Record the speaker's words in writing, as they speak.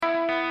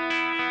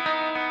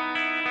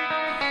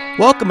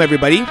Welcome,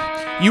 everybody.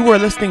 You are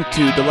listening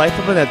to The Life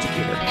of an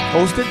Educator,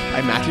 hosted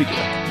by Mathew.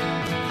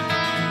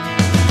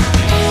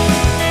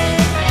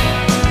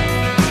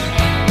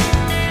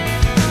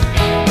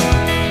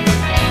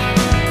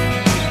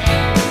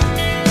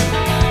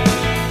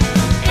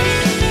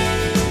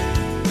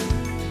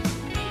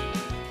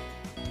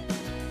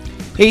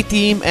 Hey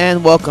team,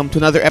 and welcome to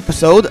another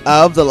episode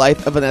of the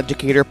Life of an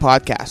Educator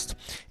podcast.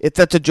 It's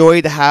such a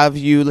joy to have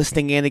you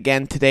listening in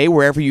again today,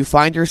 wherever you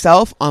find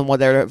yourself on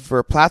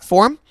whatever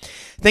platform.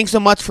 Thanks so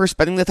much for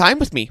spending the time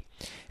with me.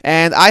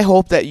 And I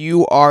hope that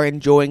you are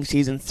enjoying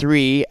Season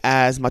 3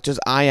 as much as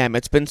I am.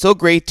 It's been so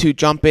great to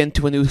jump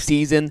into a new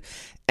season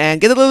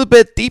and get a little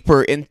bit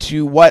deeper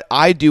into what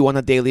I do on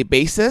a daily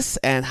basis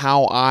and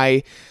how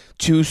I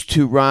choose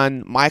to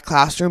run my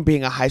classroom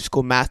being a high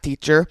school math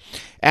teacher.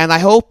 And I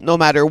hope no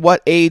matter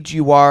what age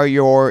you are,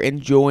 you're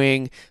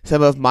enjoying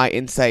some of my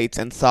insights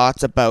and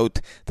thoughts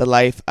about the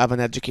life of an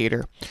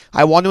educator.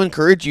 I want to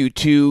encourage you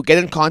to get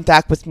in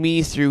contact with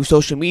me through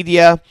social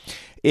media.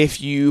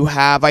 If you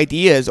have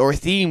ideas or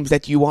themes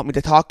that you want me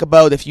to talk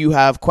about, if you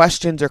have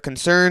questions or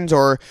concerns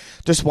or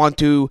just want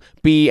to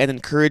be an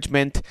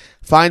encouragement,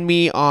 find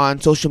me on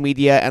social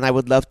media and I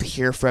would love to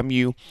hear from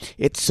you.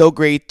 It's so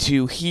great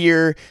to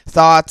hear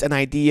thoughts and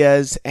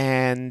ideas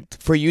and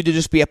for you to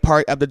just be a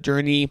part of the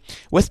journey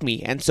with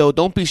me. And so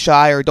don't be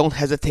shy or don't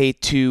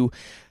hesitate to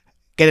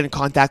get in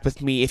contact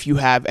with me if you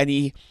have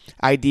any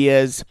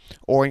ideas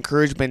or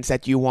encouragements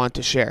that you want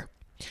to share.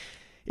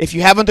 If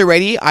you haven't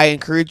already, I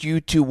encourage you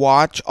to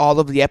watch all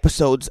of the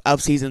episodes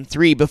of Season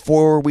 3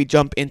 before we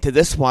jump into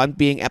this one,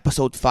 being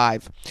Episode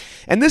 5.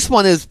 And this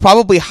one is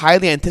probably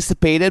highly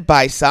anticipated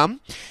by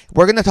some.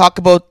 We're going to talk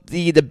about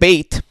the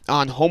debate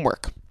on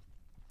homework.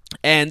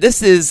 And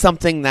this is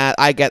something that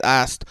I get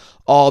asked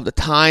all the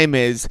time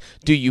is,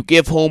 do you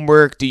give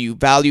homework? Do you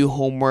value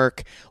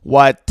homework?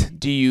 What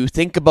do you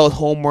think about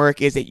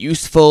homework? Is it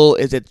useful?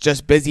 Is it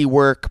just busy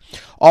work?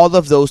 All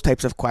of those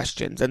types of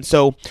questions. And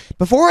so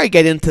before I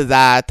get into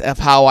that of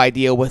how I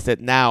deal with it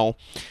now,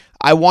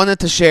 I wanted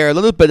to share a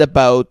little bit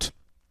about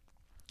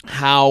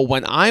how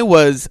when I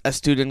was a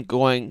student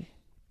going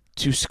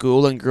to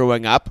school and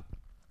growing up,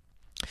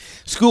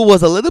 school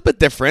was a little bit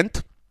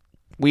different.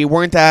 We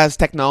weren't as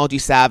technology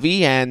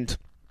savvy and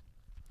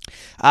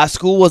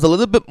school was a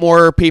little bit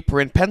more paper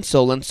and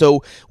pencil. And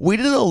so we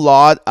did a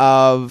lot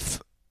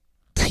of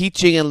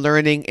teaching and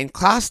learning in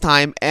class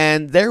time,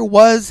 and there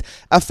was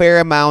a fair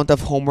amount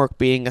of homework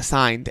being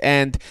assigned.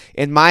 And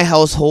in my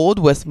household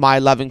with my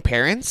loving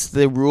parents,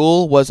 the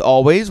rule was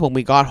always when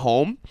we got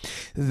home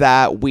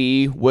that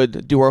we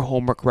would do our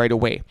homework right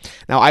away.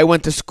 Now, I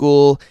went to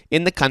school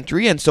in the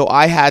country, and so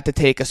I had to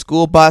take a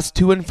school bus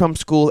to and from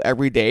school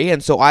every day.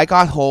 And so I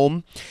got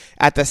home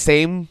at the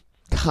same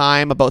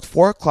time, about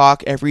 4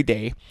 o'clock every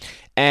day.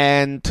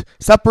 And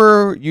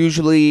supper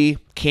usually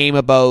came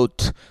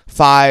about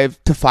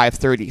 5 to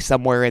 5:30,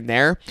 somewhere in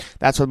there.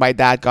 That's when my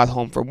dad got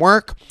home from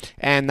work,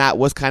 and that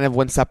was kind of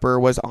when supper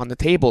was on the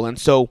table. And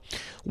so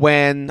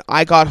when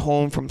I got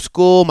home from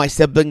school, my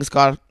siblings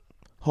got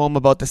home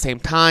about the same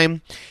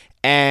time,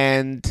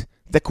 and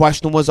the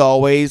question was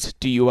always,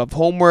 do you have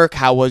homework?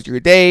 How was your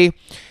day?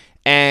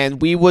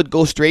 And we would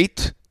go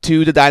straight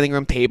to the dining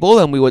room table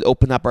and we would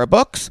open up our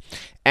books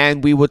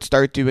and we would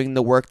start doing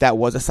the work that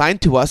was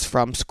assigned to us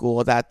from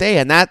school that day.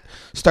 And that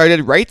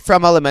started right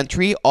from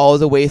elementary all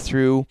the way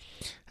through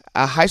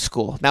high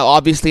school. Now,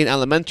 obviously in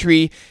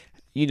elementary,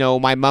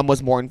 my mom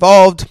was more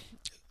involved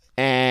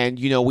and,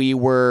 we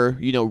were,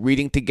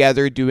 reading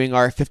together, doing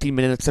our 15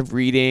 minutes of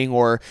reading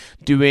or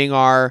doing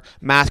our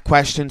math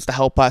questions to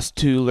help us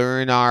to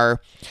learn our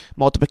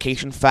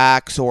multiplication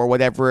facts or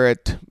whatever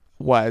it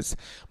was.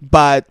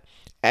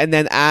 And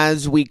then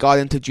as we got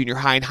into junior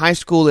high and high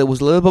school, it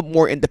was a little bit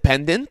more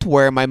independent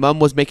where my mom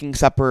was making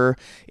supper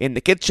in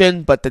the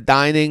kitchen, but the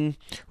dining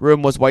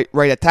room was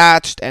right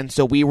attached. And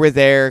so we were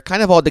there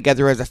kind of all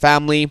together as a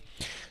family,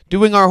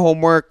 doing our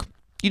homework,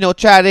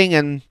 chatting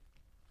and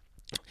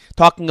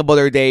talking about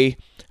our day.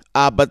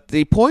 But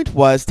the point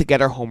was to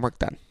get our homework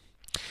done.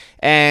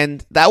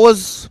 And that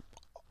was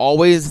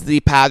always the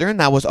pattern.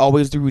 That was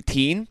always the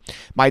routine.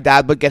 My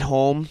dad would get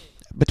home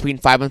between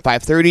 5 and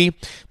 5:30.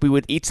 We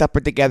would eat supper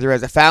together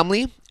as a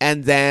family,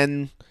 and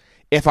then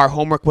if our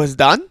homework was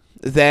done,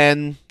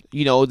 then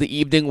the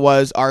evening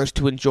was ours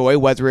to enjoy,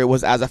 whether it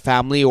was as a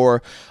family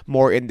or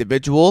more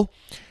individual.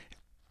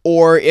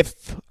 Or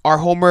if our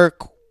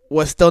homework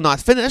was still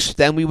not finished,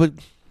 then we would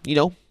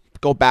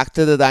go back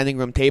to the dining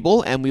room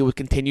table and we would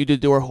continue to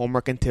do our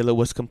homework until it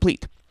was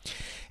complete.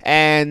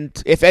 And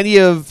if any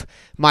of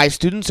my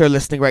students are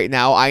listening right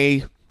now,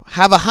 I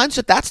have a hunch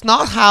that that's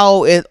not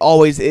how it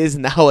always is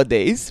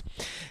nowadays.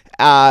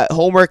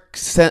 Homework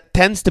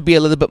tends to be a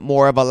little bit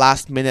more of a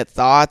last minute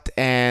thought,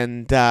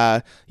 and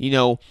at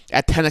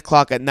 10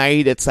 o'clock at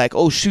night it's like,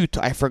 oh shoot,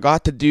 I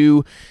forgot to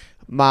do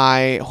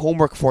my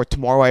homework for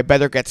tomorrow, I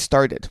better get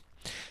started.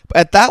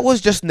 But that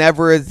was just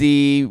never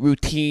the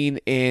routine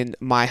in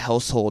my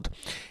household.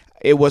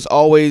 It was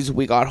always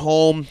we got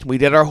home, we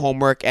did our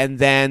homework, and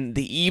then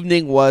the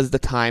evening was the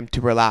time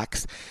to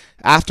relax.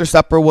 After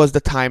supper was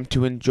the time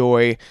to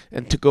enjoy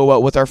and to go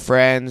out with our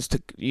friends,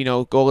 to,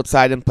 go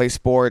outside and play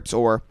sports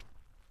or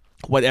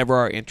whatever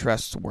our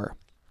interests were.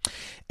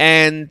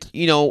 And,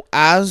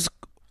 as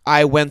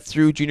I went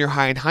through junior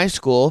high and high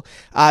school,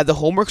 the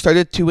homework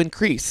started to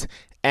increase.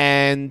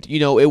 And,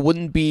 it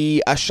wouldn't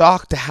be a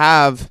shock to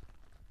have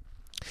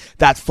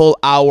that full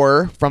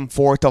hour from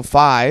 4 till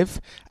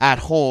 5 at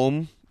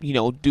home,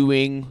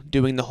 doing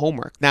the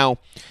homework. Now,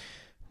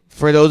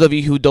 for those of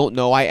you who don't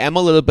know, I am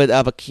a little bit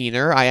of a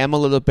keener. I am a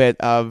little bit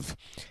of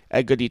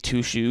a goody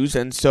two-shoes.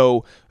 And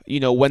so,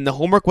 when the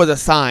homework was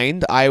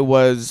assigned, I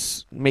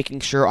was making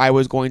sure I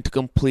was going to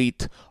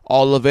complete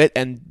all of it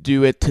and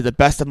do it to the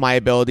best of my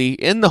ability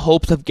in the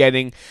hopes of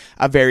getting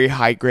a very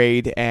high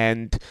grade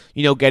and,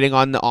 getting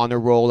on the honor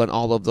roll and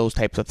all of those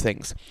types of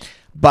things.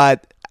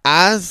 But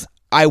as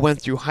I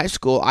went through high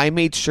school, I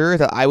made sure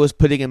that I was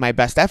putting in my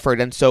best effort.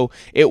 And so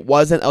it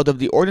wasn't out of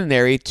the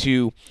ordinary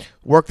to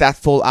work that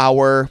full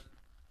hour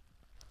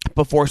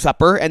before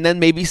supper and then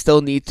maybe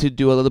still need to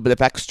do a little bit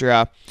of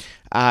extra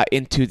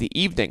into the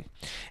evening.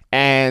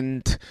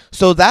 And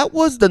so that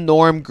was the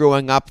norm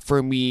growing up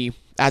for me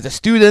as a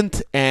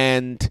student.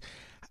 And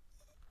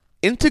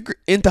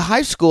into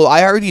high school,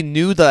 I already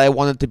knew that I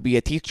wanted to be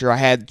a teacher. I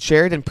had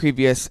shared in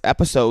previous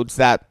episodes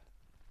that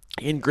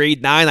in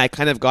grade 9, I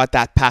kind of got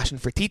that passion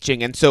for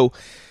teaching. And so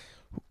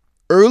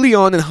early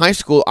on in high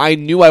school, I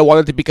knew I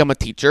wanted to become a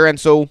teacher. And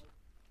so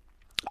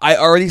I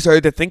already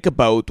started to think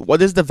about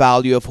what is the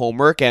value of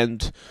homework.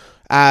 And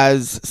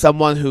as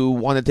someone who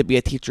wanted to be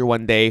a teacher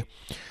one day,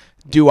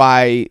 do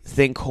I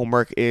think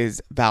homework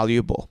is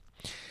valuable?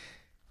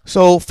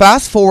 So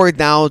fast forward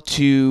now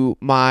to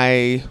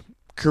my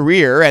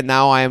career, and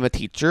now I am a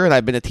teacher, and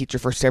I've been a teacher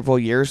for several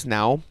years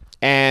now.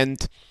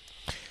 And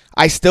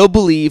I still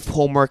believe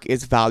homework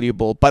is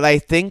valuable, but I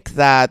think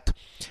that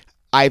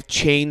I've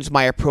changed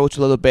my approach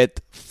a little bit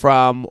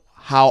from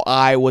how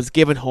I was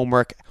given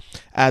homework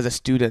as a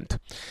student.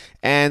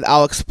 And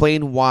I'll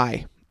explain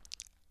why.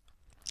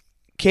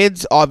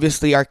 Kids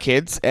obviously are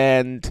kids,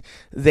 and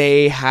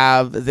they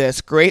have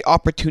this great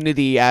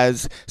opportunity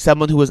as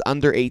someone who is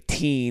under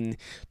 18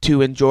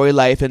 to enjoy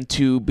life and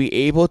to be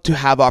able to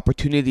have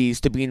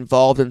opportunities to be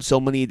involved in so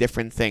many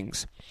different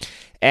things.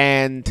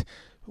 And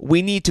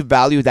we need to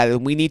value that,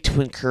 and we need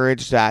to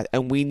encourage that,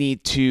 and we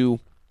need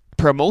to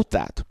promote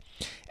that.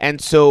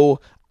 And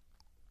so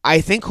I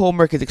think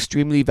homework is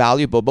extremely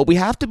valuable, but we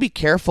have to be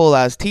careful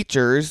as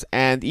teachers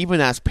and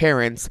even as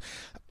parents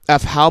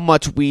of how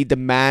much we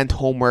demand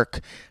homework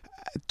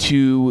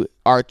to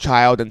our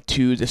child and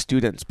to the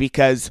students,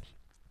 because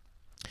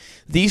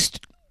these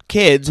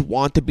kids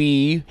want to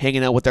be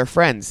hanging out with their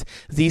friends.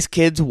 These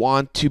kids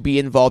want to be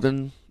involved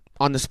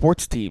on the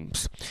sports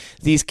teams.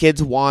 These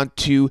kids want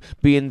to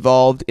be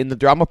involved in the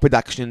drama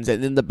productions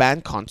and in the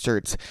band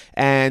concerts.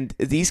 And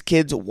these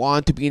kids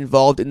want to be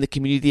involved in the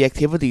community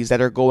activities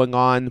that are going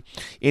on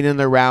in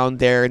and around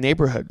their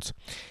neighborhoods.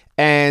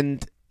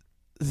 And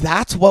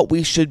that's what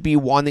we should be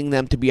wanting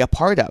them to be a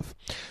part of.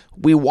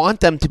 We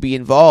want them to be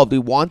involved. We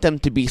want them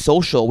to be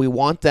social. We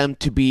want them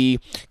to be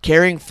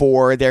caring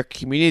for their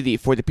community,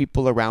 for the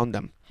people around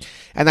them.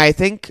 And I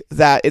think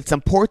that it's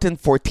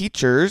important for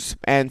teachers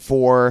and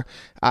for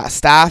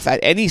staff at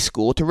any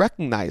school to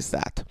recognize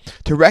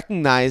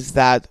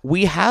that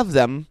we have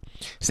them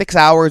 6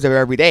 hours of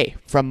every day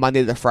from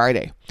Monday to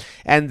Friday.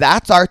 And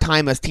that's our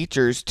time as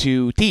teachers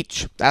to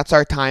teach. That's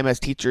our time as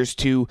teachers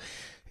to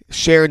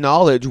share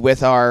knowledge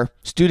with our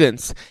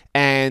students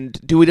and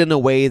do it in a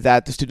way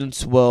that the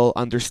students will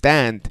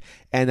understand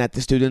and that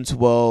the students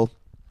will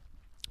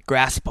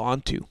grasp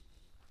onto.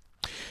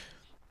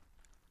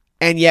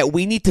 And yet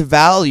we need to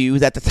value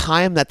that the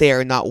time that they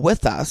are not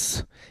with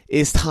us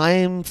is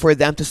time for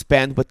them to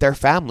spend with their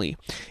family.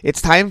 It's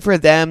time for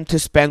them to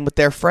spend with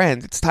their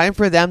friends. It's time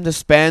for them to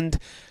spend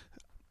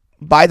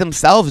by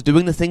themselves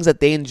doing the things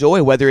that they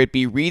enjoy, whether it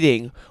be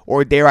reading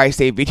or, dare I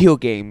say, video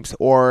games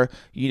or,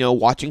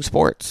 watching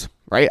sports.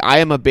 Right? I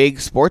am a big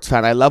sports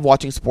fan. I love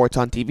watching sports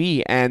on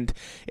TV. And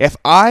if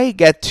I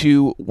get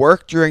to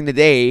work during the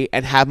day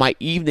and have my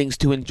evenings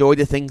to enjoy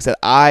the things that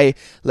I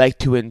like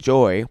to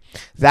enjoy,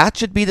 that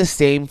should be the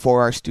same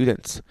for our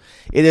students.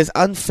 It is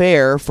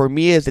unfair for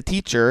me as a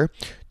teacher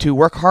to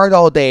work hard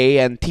all day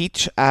and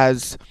teach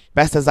as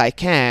best as I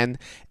can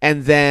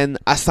and then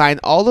assign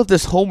all of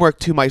this homework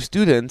to my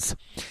students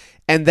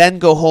and then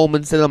go home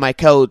and sit on my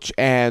couch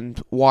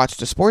and watch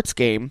the sports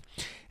game.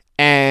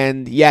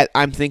 And yet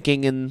I'm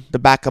thinking in the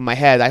back of my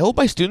head, I hope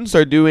my students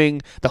are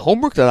doing the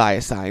homework that I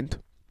assigned.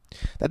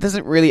 That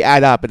doesn't really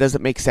add up. It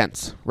doesn't make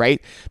sense,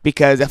 right?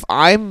 Because if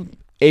I'm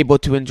able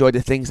to enjoy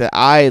the things that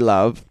I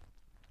love,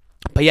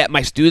 but yet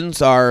my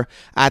students are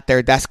at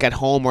their desk at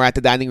home or at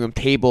the dining room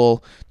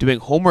table doing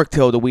homework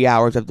till the wee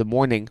hours of the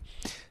morning,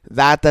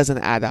 that doesn't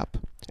add up.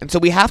 And so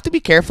we have to be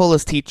careful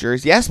as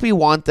teachers. Yes, we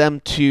want them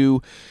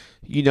to,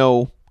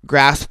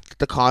 grasp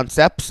the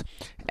concepts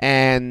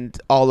and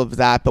all of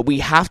that, but we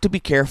have to be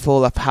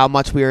careful of how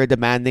much we are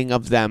demanding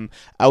of them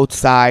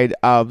outside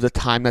of the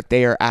time that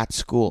they are at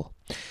school.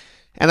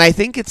 And I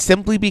think it's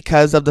simply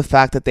because of the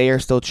fact that they are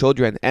still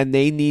children and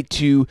they need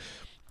to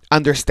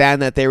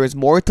understand that there is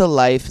more to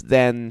life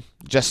than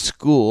just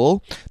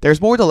school. There's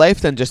more to life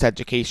than just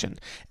education.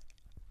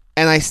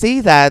 And I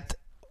say that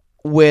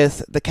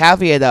with the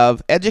caveat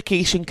of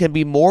education can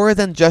be more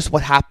than just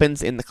what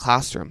happens in the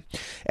classroom.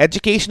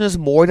 Education is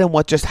more than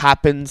what just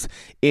happens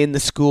in the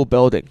school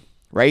building,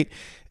 right?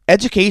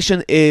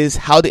 Education is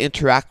how to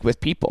interact with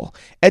people.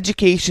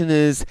 Education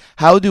is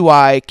how do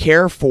I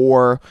care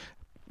for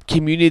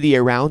community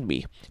around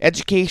me.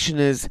 Education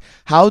is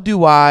how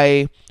do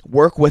I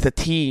work with a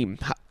team.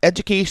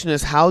 Education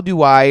is how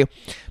do I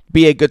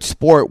be a good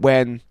sport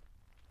when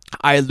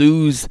I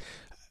lose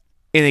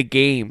in a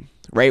game,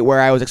 right,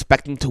 where I was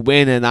expecting to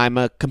win and I'm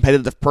a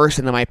competitive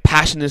person and my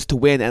passion is to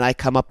win and I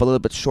come up a little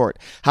bit short.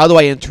 How do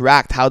I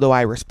interact? How do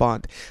I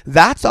respond?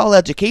 That's all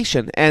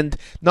education, and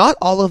not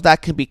all of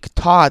that can be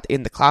taught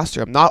in the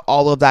classroom. Not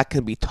all of that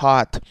can be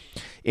taught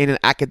in an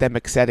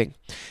academic setting.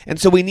 And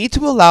so we need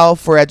to allow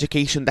for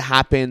education to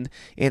happen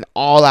in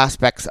all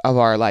aspects of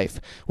our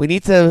life. We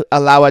need to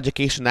allow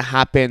education to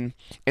happen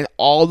in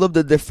all of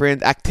the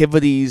different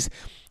activities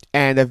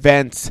and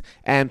events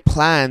and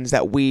plans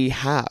that we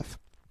have.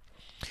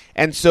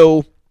 And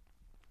so,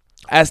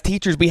 as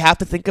teachers, we have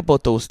to think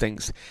about those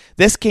things.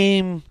 This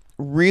came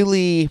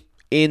really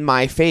in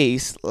my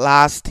face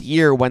last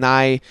year when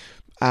I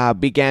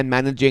began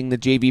managing the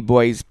JV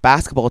boys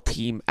basketball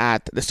team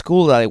at the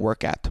school that I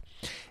work at.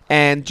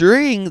 And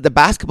during the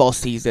basketball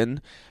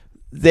season,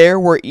 there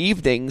were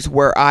evenings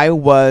where I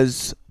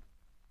was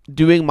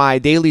doing my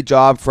daily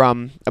job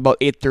from about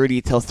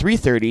 8:30 till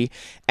 3:30,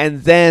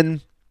 and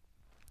then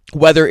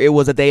whether it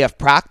was a day of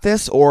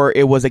practice or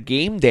it was a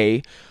game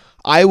day,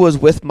 I was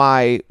with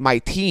my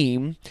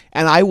team,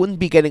 and I wouldn't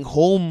be getting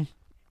home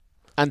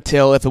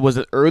until, if it was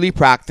an early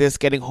practice,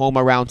 getting home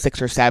around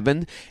 6 or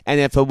 7. And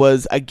if it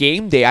was a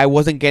game day, I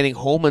wasn't getting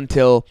home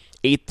until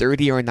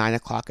 8:30 or 9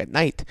 o'clock at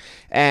night.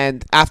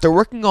 And after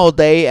working all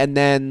day and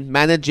then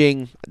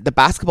managing the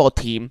basketball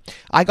team,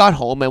 I got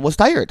home and was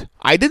tired.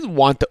 I didn't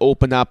want to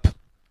open up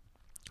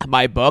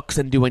my books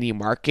and do any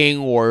marking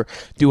or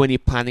do any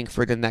planning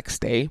for the next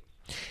day.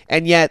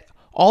 And yet,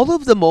 all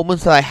of the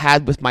moments that I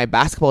had with my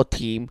basketball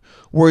team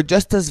were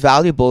just as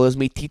valuable as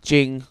me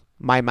teaching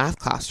my math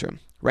classroom,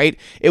 right?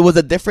 It was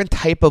a different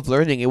type of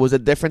learning. It was a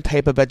different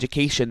type of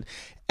education,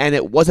 and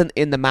it wasn't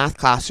in the math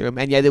classroom,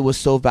 and yet it was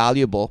so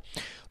valuable.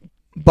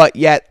 But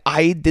yet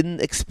I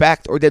didn't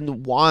expect or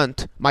didn't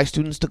want my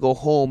students to go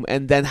home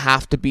and then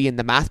have to be in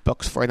the math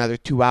books for another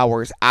 2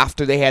 hours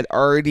after they had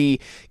already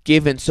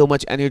given so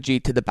much energy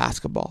to the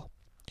basketball,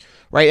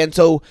 right? And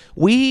so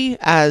we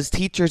as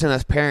teachers and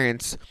as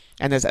parents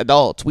and as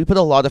adults, we put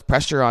a lot of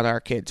pressure on our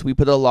kids. We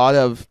put a lot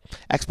of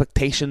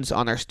expectations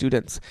on our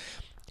students.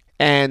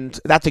 And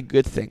that's a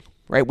good thing,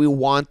 right? We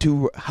want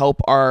to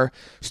help our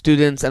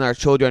students and our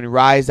children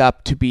rise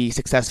up to be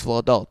successful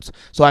adults.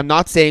 So I'm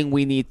not saying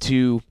we need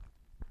to,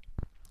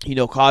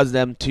 cause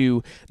them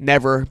to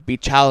never be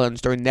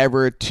challenged or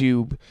never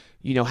to,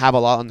 have a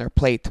lot on their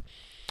plate.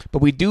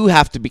 But we do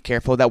have to be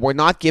careful that we're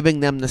not giving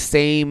them the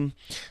same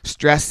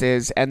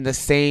stresses and the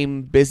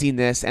same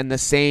busyness and the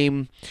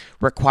same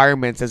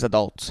requirements as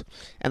adults.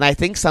 And I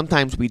think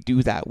sometimes we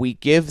do that. We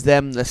give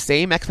them the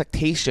same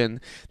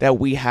expectation that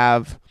we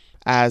have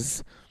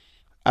as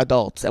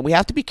adults. And we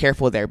have to be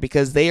careful there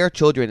because they are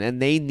children and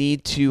they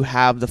need to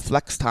have the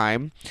flex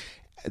time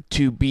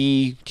to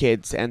be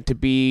kids and to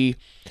be,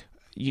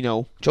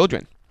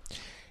 children.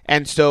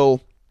 And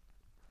so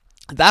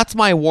that's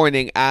my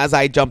warning as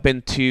I jump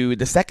into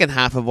the second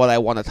half of what I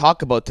want to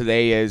talk about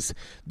today is,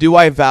 do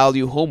I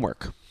value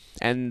homework?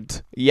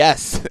 And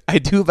yes, I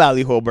do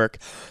value homework.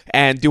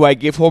 And do I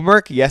give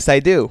homework? Yes, I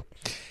do.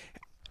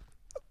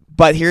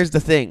 But here's the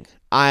thing.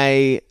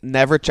 I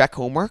never check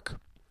homework.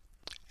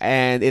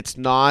 And it's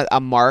not a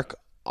mark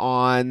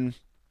on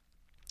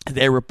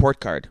their report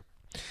card.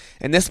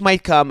 And this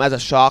might come as a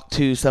shock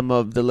to some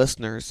of the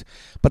listeners.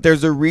 But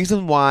there's a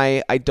reason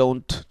why I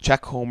don't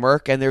check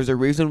homework. And there's a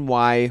reason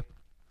why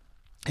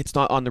it's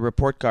not on the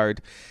report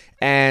card,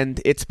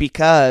 and it's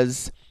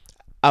because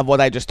of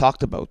what I just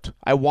talked about.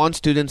 I want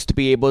students to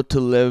be able to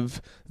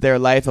live their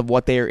life of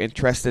what they are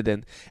interested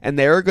in, and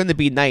there are going to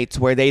be nights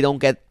where they don't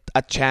get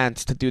a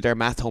chance to do their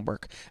math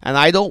homework, and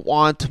I don't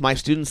want my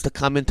students to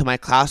come into my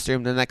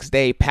classroom the next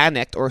day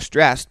panicked or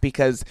stressed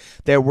because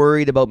they're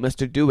worried about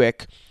Mr.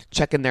 Dewick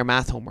checking their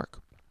math homework.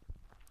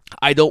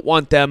 I don't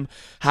want them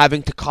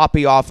having to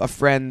copy off a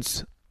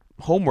friend's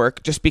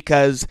homework just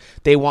because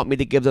they want me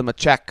to give them a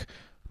check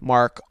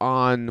mark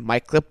on my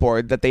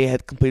clipboard that they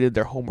had completed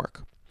their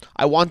homework.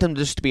 I want them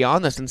just to be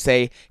honest and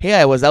say, hey,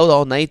 I was out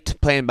all night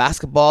playing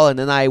basketball and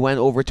then I went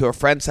over to a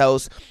friend's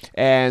house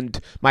and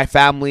my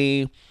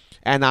family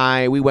and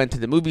we went to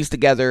the movies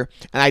together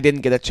and I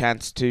didn't get a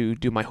chance to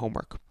do my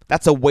homework.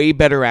 That's a way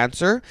better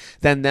answer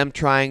than them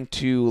trying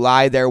to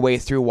lie their way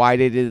through why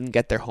they didn't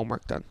get their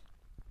homework done.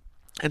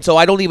 And so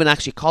I don't even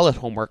actually call it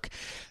homework.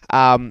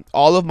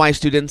 All of my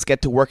students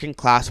get to work in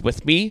class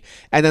with me,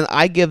 and then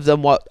I give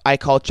them what I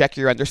call check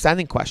your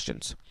understanding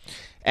questions.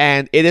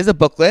 And it is a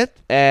booklet,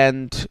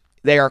 and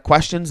there are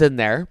questions in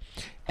there.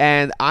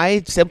 And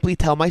I simply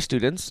tell my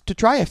students to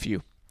try a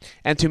few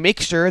and to make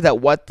sure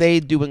that what they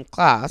do in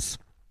class,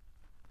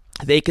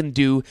 they can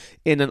do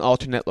in an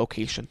alternate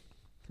location,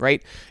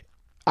 right?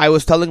 I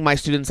was telling my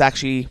students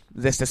actually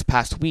this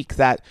past week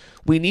that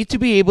we need to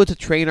be able to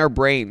train our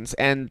brains.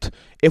 And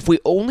if we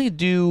only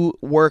do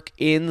work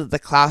in the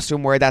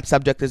classroom where that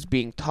subject is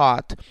being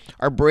taught,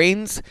 our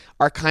brains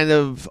are kind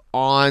of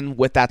on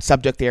with that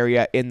subject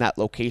area in that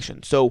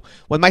location. So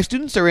when my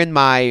students are in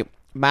my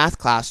math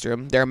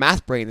classroom, their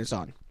math brain is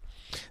on.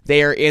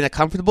 They are in a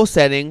comfortable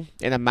setting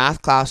in a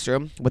math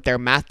classroom with their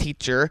math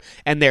teacher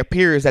and their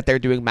peers that they're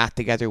doing math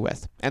together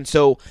with. And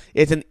so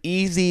it's an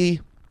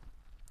easy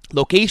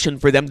location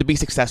for them to be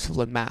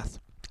successful in math.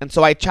 And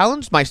so I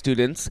challenged my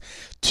students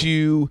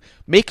to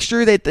make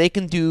sure that they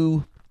can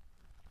do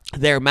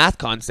their math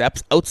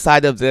concepts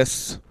outside of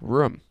this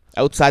room,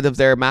 outside of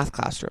their math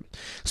classroom.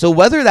 So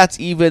whether that's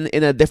even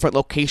in a different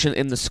location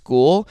in the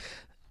school,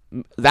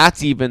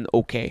 that's even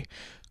okay.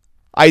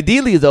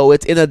 Ideally, though,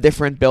 it's in a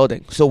different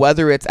building. So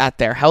whether it's at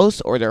their house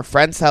or their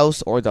friend's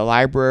house or the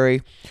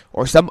library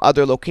or some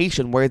other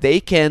location where they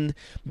can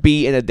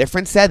be in a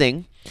different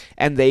setting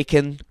and they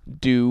can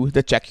do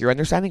the check your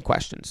understanding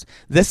questions.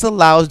 This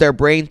allows their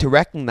brain to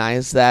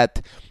recognize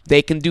that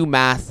they can do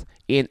math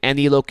in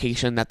any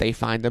location that they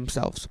find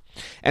themselves.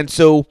 And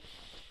so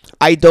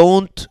I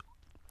don't,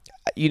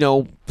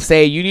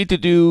 say you need to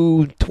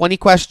do 20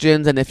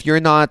 questions, and if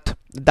you're not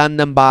done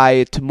them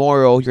by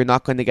tomorrow, you're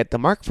not going to get the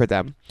mark for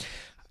them.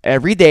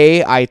 Every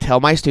day, I tell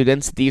my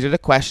students, these are the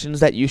questions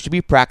that you should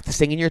be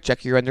practicing in your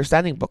Check Your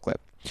Understanding booklet.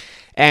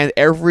 And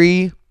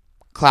every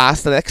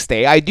class the next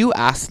day, I do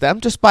ask them,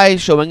 just by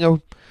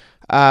showing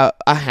a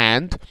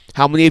hand,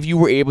 how many of you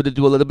were able to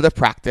do a little bit of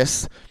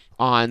practice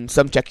on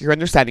some Check Your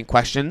Understanding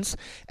questions.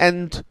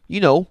 And,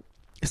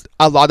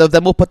 a lot of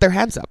them will put their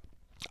hands up.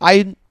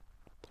 I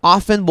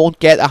often won't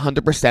get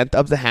 100%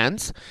 of the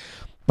hands,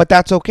 but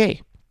that's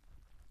okay.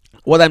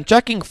 What I'm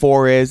checking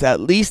for is at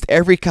least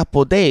every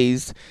couple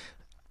days,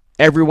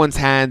 everyone's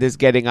hand is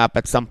getting up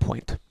at some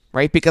point,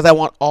 right? Because I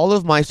want all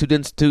of my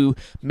students to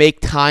make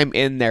time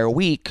in their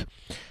week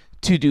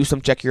to do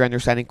some Check Your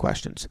Understanding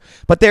questions.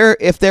 But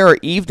if there are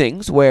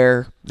evenings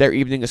where their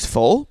evening is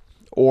full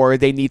or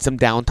they need some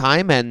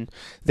downtime and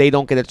they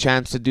don't get a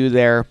chance to do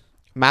their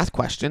math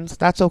questions,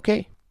 that's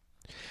okay.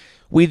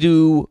 We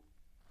do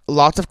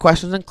lots of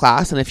questions in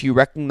class, and if you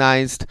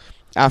recognized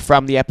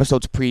from the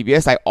episodes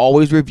previous, I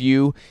always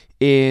review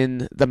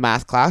in the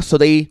math class, so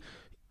they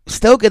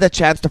still get a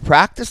chance to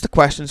practice the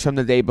questions from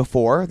the day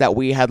before that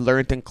we had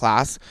learned in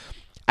class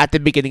at the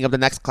beginning of the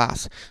next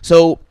class.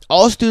 So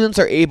all students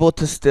are able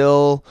to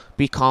still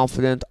be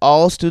confident.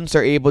 All students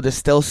are able to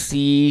still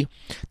see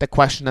the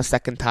question a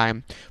second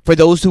time. For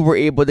those who were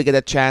able to get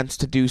a chance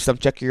to do some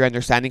Check Your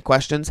Understanding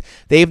questions,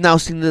 they've now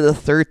seen it a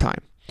third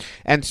time.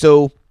 And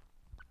so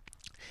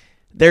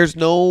there's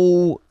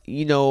no,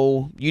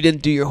 you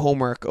didn't do your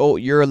homework, oh,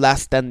 you're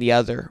less than the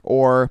other,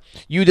 or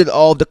you did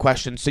all of the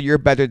questions, so you're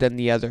better than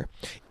the other.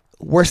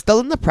 We're still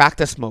in the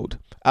practice mode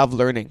of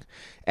learning.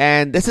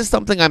 And this is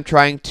something I'm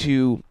trying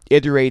to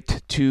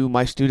iterate to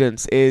my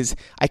students is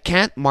I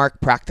can't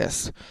mark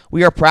practice.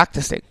 We are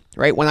practicing,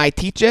 right? When I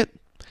teach it,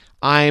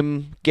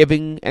 I'm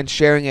giving and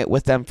sharing it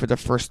with them for the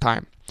first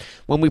time.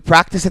 When we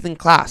practice it in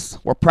class,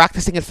 we're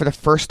practicing it for the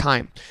first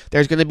time.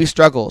 There's going to be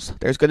struggles.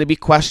 There's going to be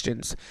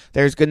questions.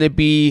 There's going to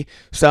be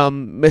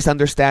some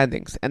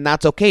misunderstandings. And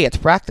that's okay. It's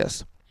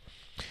practice.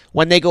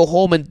 When they go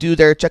home and do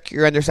their Check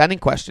Your Understanding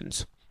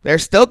questions,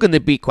 there's still going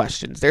to be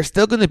questions. There's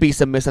still going to be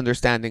some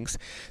misunderstandings.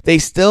 They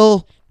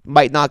still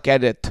might not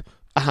get it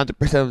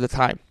 100% of the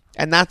time.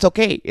 And that's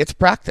okay. It's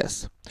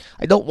practice.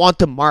 I don't want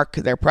to mark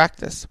their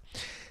practice.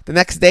 The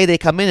next day they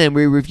come in and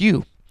we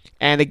review.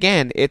 And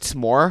again, it's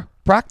more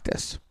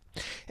practice.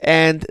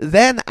 And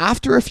then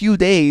after a few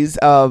days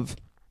of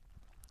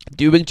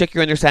doing Check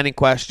Your Understanding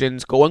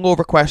questions, going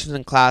over questions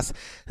in class,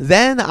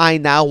 then I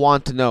now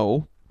want to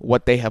know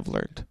what they have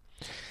learned.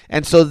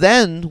 And so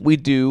then we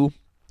do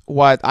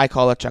what I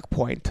call a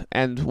checkpoint.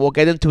 And we'll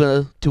get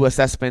into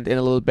assessment in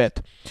a little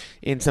bit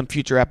in some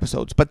future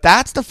episodes. But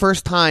that's the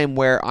first time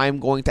where I'm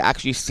going to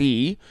actually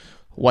see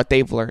what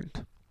they've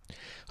learned.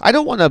 I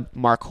don't want to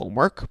mark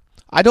homework.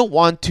 I don't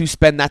want to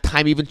spend that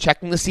time even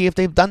checking to see if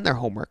they've done their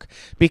homework.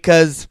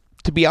 Because,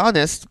 to be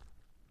honest,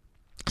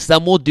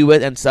 some will do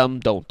it and some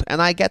don't.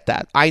 And I get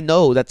that. I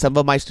know that some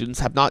of my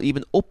students have not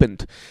even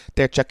opened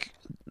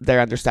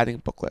their understanding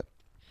booklet.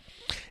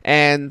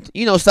 And,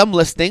 some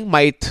listening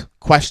might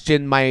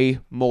question my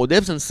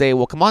motives and say,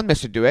 well, come on,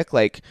 Mr.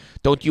 Duick,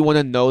 don't you want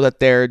to know that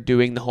they're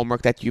doing the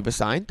homework that you've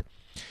assigned?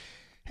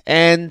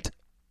 And,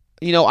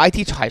 I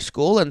teach high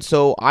school, and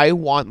so I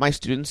want my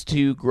students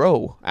to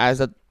grow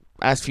as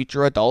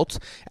future adults,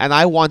 and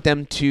I want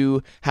them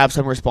to have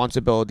some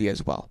responsibility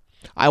as well.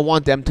 I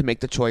want them to make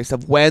the choice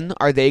of when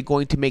are they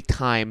going to make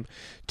time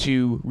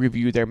to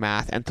review their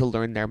math and to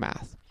learn their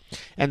math.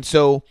 And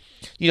so,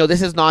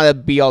 this is not a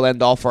be-all,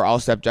 end-all for all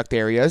subject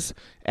areas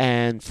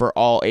and for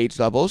all age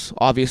levels.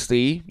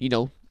 Obviously,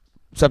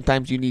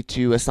 sometimes you need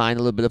to assign a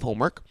little bit of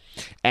homework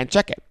and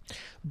check it.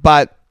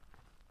 But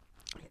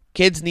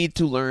kids need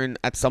to learn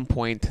at some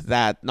point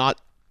that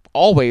not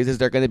always is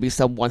there going to be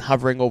someone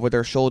hovering over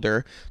their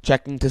shoulder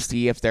checking to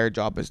see if their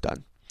job is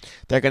done.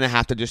 They're going to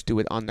have to just do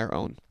it on their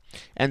own.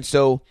 And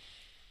so,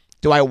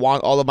 do I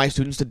want all of my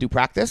students to do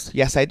practice?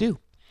 Yes, I do.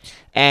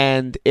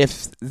 And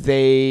if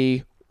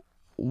they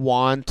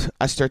want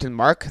a certain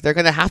mark, they're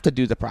going to have to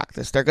do the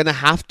practice. They're going to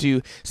have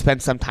to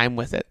spend some time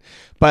with it.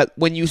 But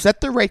when you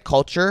set the right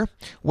culture,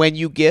 when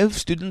you give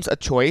students a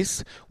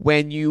choice,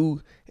 when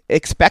you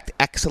expect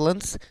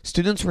excellence,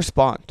 students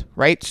respond,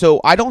 right?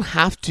 So I don't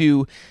have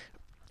to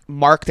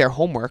mark their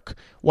homework.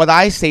 What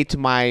I say to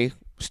my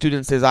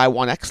students is I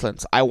want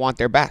excellence. I want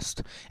their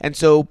best. And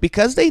so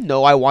because they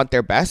know I want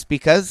their best,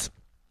 because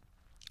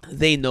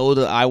they know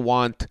that I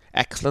want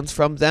excellence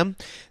from them,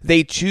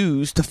 they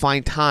choose to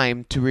find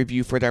time to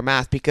review for their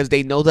math because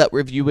they know that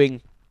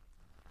reviewing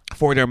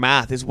for their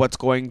math is what's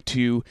going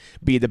to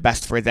be the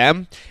best for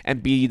them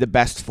and be the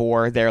best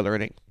for their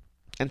learning.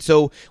 And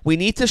so we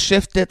need to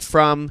shift it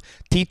from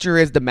teacher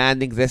is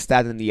demanding this,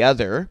 that, and the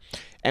other,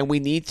 and we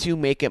need to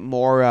make it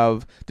more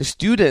of the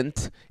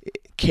student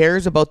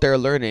cares about their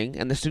learning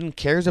and the student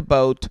cares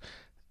about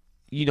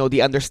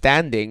the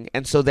understanding,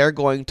 and so they're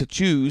going to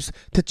choose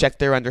to check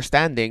their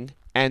understanding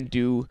and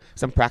do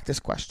some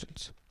practice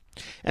questions.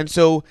 And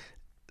so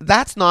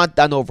that's not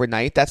done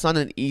overnight. That's not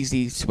an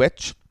easy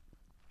switch,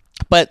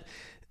 but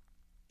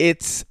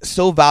it's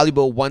so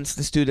valuable once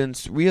the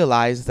students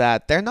realize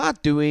that they're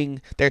not doing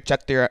their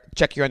check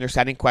your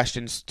understanding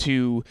questions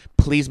to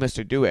please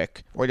Mr.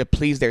 Dewick or to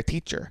please their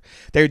teacher.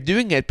 They're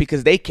doing it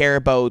because they care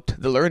about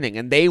the learning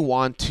and they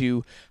want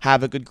to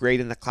have a good grade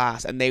in the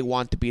class and they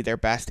want to be their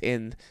best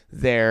in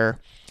their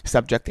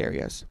subject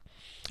areas.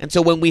 And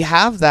so when we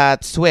have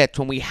that switch,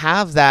 when we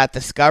have that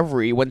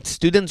discovery, when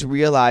students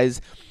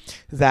realize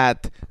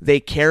that they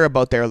care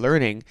about their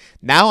learning,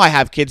 now I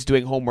have kids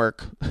doing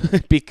homework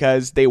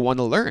because they want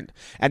to learn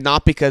and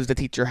not because the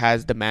teacher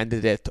has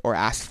demanded it or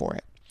asked for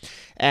it.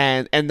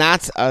 And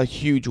that's a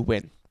huge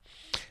win.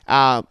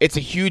 It's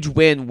a huge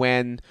win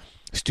when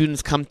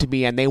students come to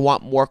me and they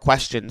want more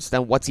questions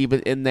than what's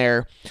even in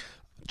their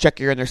check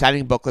your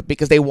understanding booklet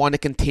because they want to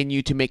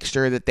continue to make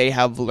sure that they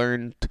have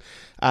learned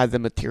the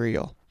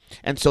material.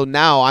 And so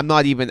now I'm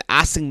not even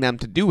asking them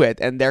to do it,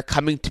 and they're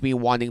coming to me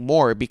wanting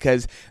more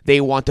because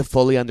they want to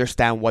fully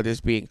understand what is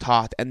being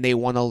taught, and they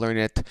want to learn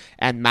it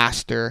and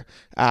master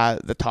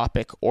the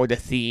topic or the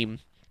theme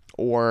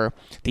or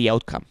the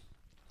outcome.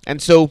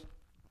 And so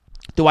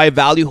do I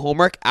value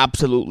homework?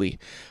 Absolutely.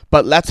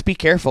 But let's be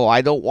careful.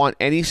 I don't want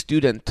any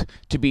student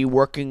to be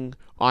working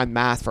on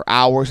math for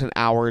hours and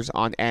hours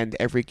on end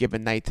every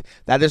given night.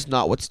 That is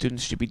not what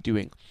students should be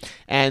doing.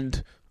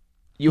 And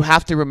you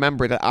have to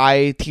remember that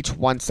I teach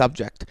one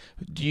subject.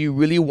 Do you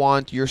really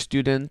want your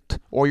student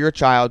or your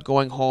child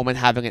going home and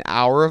having an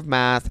hour of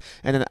math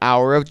and an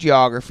hour of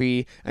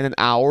geography and an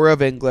hour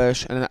of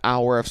English and an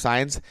hour of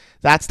science?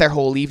 That's their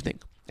whole evening.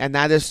 And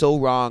that is so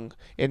wrong,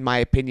 in my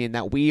opinion,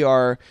 that we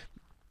are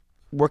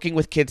working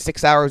with kids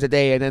 6 hours a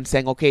day and then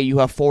saying, okay, you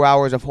have 4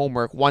 hours of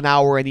homework, 1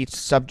 hour in each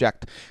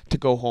subject to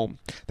go home.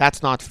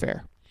 That's not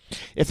fair.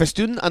 If a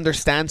student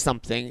understands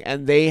something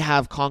and they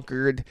have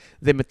conquered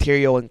the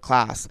material in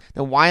class,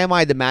 then why am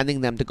I demanding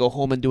them to go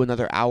home and do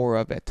another hour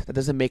of it? That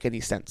doesn't make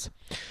any sense.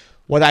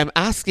 What I'm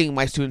asking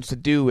my students to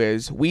do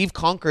is, we've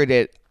conquered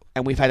it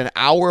and we've had an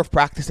hour of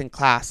practice in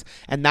class,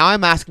 and now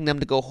I'm asking them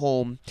to go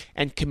home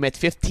and commit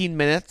 15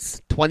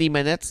 minutes, 20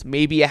 minutes,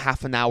 maybe a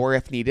half an hour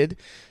if needed,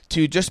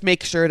 to just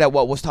make sure that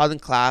what was taught in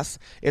class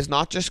is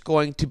not just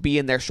going to be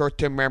in their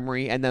short-term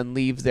memory and then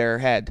leave their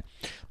head,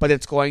 but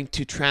it's going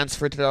to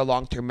transfer to their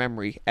long-term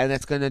memory. And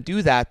it's going to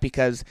do that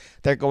because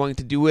they're going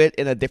to do it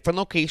in a different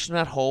location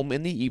at home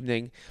in the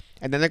evening,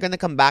 and then they're going to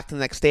come back the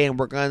next day and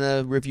we're going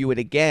to review it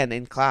again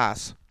in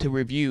class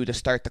to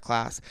start the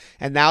class.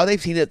 And now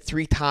they've seen it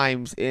 3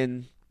 times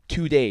in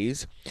 2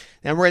 days.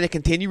 Then we're going to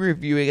continue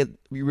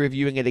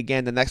reviewing it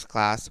again the next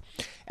class,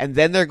 and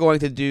then they're going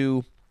to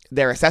do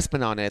their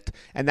assessment on it,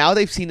 and now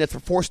they've seen it for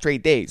 4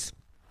 straight days,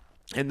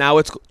 and now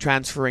it's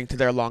transferring to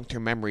their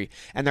long-term memory,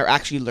 and they're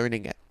actually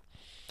learning it.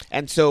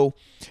 And so,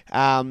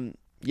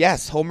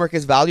 yes, homework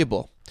is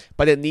valuable,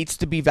 but it needs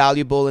to be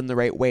valuable in the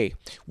right way.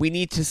 We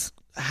need to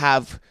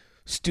have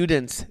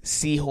students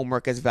see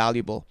homework as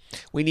valuable.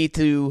 We need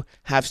to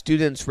have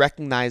students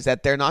recognize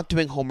that they're not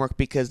doing homework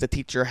because the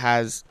teacher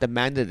has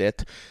demanded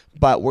it,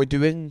 but we're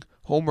doing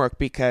homework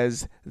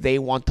because they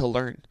want to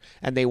learn,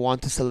 and they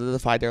want to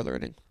solidify their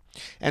learning.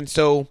 And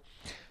so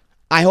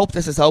I hope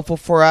this is helpful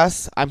for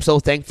us. I'm so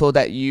thankful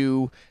that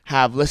you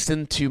have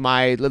listened to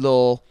my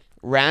little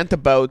rant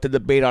about the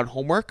debate on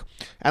homework.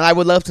 And I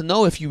would love to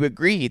know if you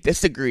agree,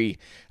 disagree,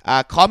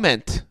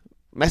 comment,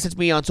 message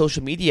me on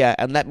social media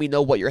and let me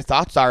know what your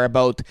thoughts are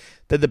about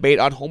the debate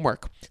on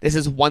homework. This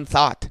is one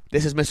thought.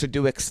 This is Mr.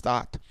 Dewick's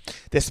thought.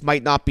 This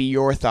might not be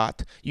your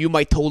thought. You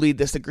might totally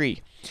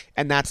disagree,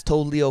 and that's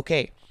totally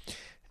okay.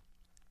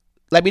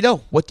 Let me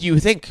know. What do you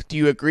think? Do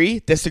you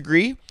agree?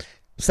 Disagree?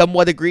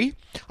 somewhat agree,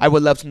 I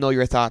would love to know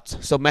your thoughts.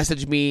 So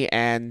message me,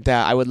 and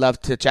I would love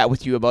to chat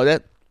with you about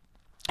it.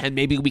 And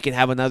maybe we can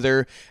have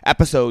another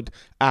episode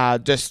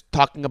just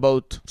talking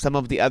about some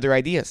of the other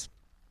ideas.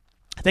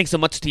 Thanks so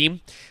much, team.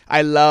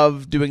 I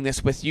love doing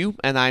this with you,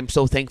 and I'm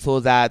so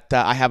thankful that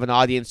I have an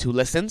audience who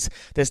listens.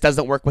 This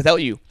doesn't work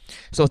without you.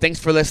 So thanks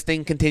for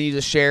listening. Continue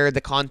to share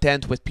the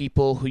content with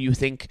people who you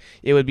think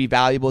it would be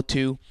valuable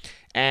to.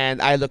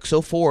 And I look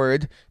so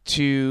forward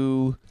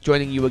to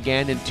joining you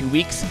again in 2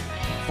 weeks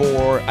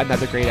for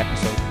another great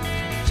episode.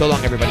 So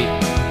long,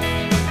 everybody.